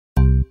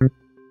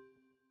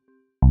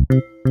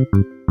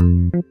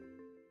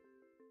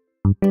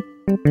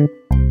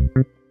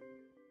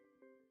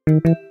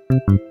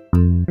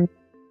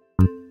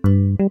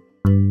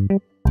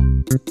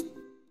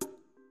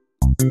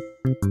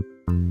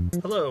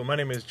Hello, my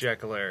name is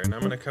Jack Allaire, and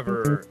I'm going to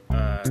cover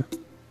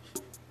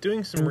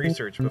doing some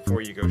research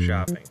before you go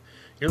shopping.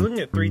 You're looking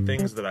at three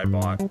things that I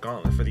bought: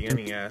 Gauntlet for the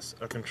NES,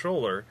 a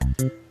controller,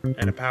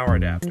 and a power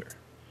adapter.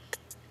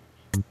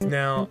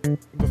 Now,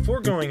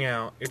 before going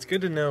out, it's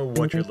good to know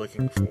what you're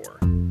looking for.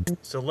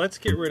 So let's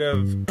get rid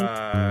of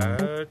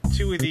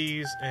two of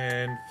these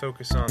and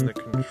focus on the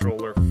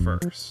controller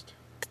first.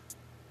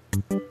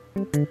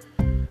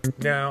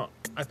 Now,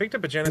 I picked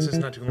up a Genesis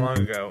not too long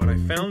ago, and I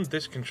found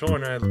this controller,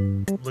 and I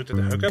looked at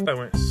the hookup. I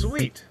went,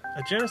 sweet,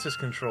 a Genesis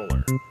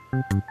controller.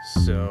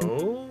 So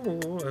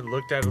I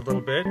looked at it a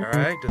little bit. All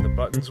right, do the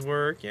buttons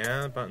work?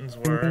 Yeah, the buttons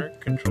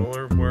work.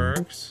 Controller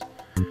works.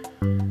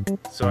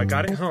 So I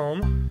got it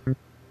home,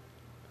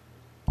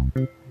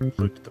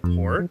 looked at the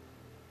port,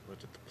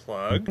 looked at the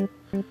plug,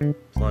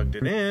 plugged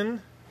it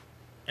in,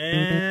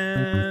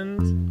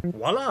 and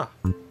voila!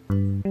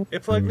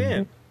 It plugged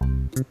in.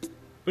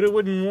 But it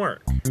wouldn't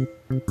work.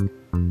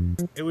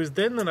 It was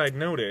then that I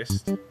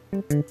noticed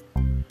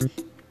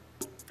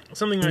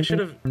something I should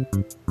have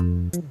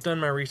done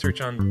my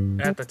research on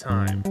at the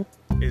time,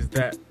 is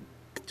that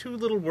two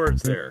little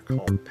words there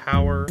called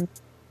power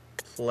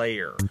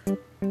player.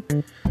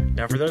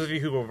 Now, for those of you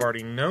who have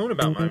already known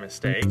about my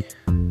mistake,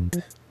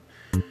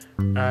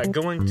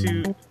 going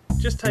to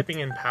just typing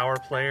in power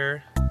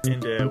player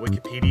into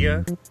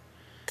Wikipedia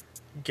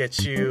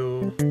gets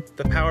you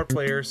the Power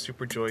Player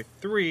Super Joy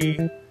 3,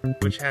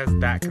 which has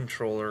that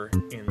controller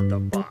in the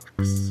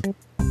box.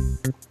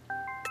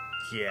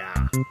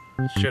 Yeah,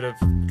 should have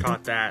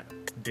caught that,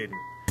 didn't.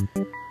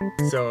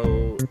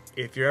 So,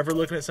 if you're ever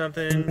looking at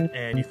something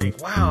and you think,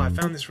 wow, I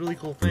found this really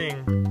cool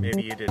thing,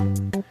 maybe you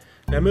didn't.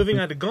 Now, moving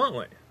on to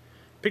Gauntlet.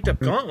 Picked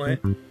up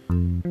Gauntlet,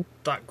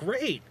 thought,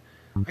 great,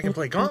 I can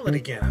play Gauntlet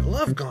again, I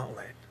love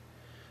Gauntlet.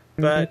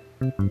 But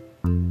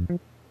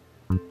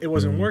it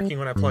wasn't working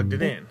when I plugged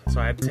it in, so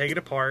I had to take it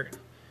apart,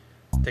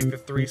 take the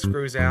 3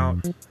 screws out.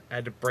 I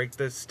had to break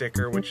the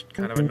sticker, which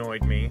kind of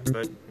annoyed me,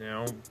 but, you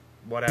know,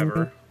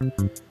 whatever.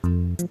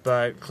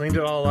 But cleaned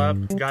it all up,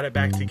 got it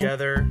back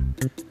together,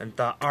 and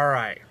thought,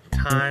 alright,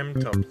 time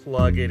to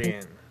plug it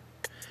in.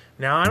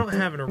 Now, I don't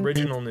have an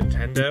original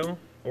Nintendo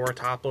or a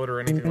top loader or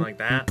anything like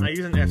that. I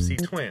use an FC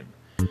Twin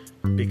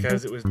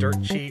because it was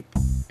dirt cheap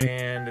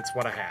and it's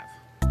what I have.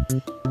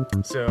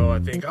 So I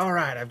think,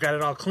 alright, I've got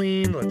it all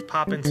clean, let's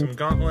pop in some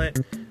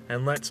Gauntlet,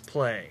 and let's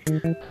play.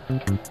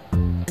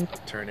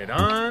 Turn it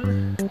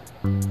on,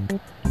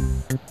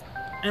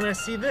 and I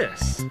see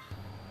this.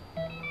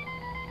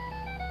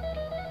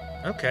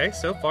 Okay,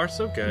 so far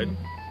so good.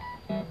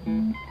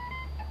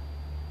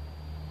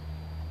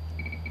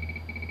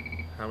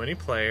 How many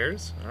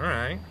players?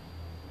 Alright.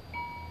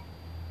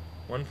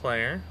 1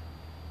 player.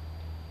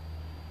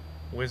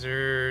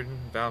 Wizard,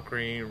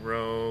 Valkyrie,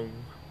 Rogue,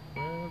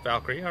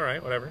 Valkyrie,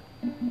 alright, whatever.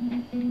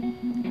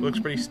 Looks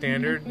pretty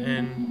standard,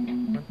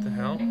 and what the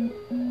hell?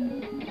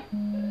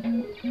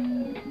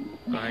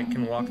 I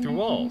can walk through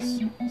walls,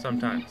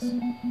 sometimes.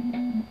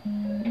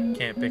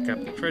 Can't pick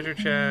up the treasure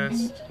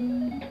chest.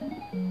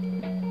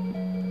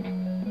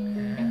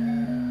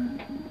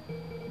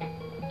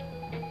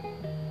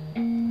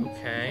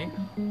 Okay.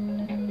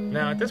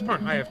 Now, at this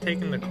point, I have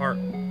taken the cart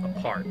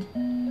apart,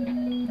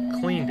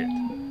 cleaned it,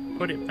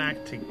 put it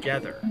back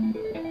together.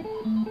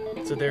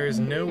 So there is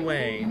no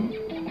way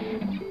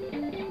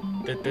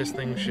that this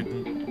thing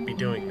shouldn't be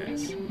doing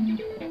this.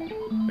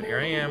 But here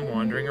I am,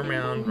 wandering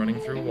around, running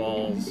through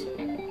walls.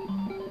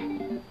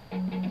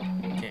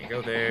 Can't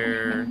go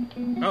there.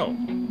 Oh!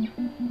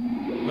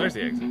 There's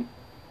the exit.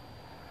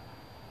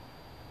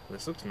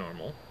 This looks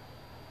normal.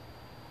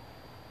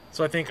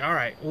 So I think,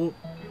 alright, well,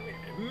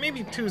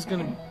 maybe 2 is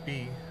gonna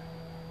be...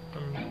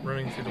 I'm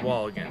running through the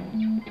wall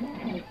again.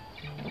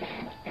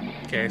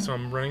 Okay, so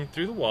I'm running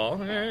through the wall.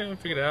 Alright, I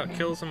figured it out.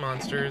 Kill some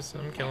monsters.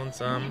 I'm killing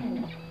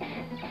some.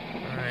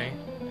 Alright.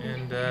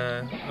 And,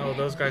 oh,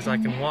 those guys I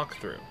can walk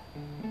through.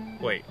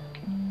 Wait.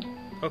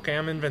 Okay,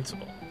 I'm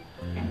invincible.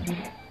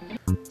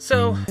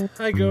 So,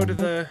 I go to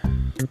the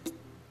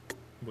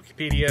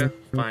Wikipedia,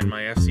 find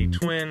my FC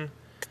Twin,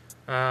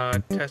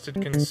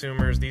 tested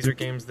consumers. These are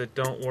games that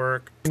don't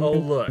work. Oh,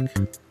 look.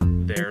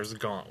 There's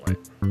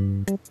Gauntlet.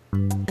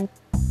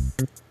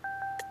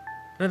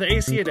 Now, the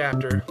AC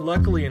adapter,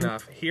 luckily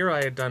enough, here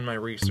I had done my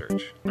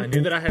research. I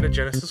knew that I had a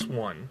Genesis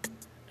 1,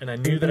 and I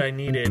knew that I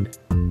needed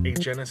a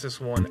Genesis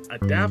 1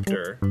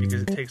 adapter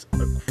because it takes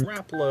a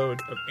crap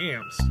load of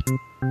amps,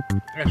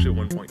 actually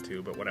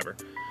 1.2, but whatever,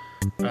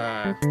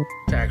 to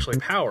actually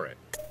power it.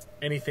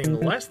 Anything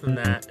less than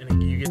that,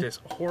 and you get this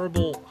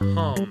horrible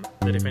hum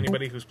that if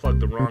anybody who's plugged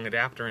the wrong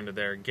adapter into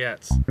there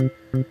gets,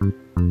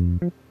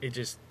 it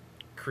just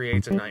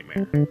creates a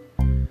nightmare.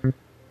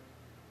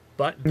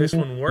 But this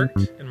one worked,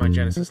 and my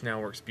Genesis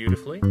now works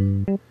beautifully.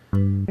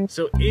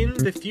 So in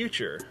the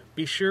future,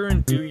 be sure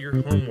and do your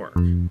homework.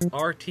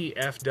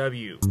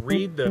 RTFW.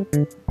 Read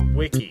the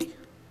wiki.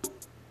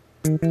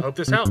 Hope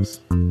this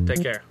helps.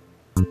 Take care.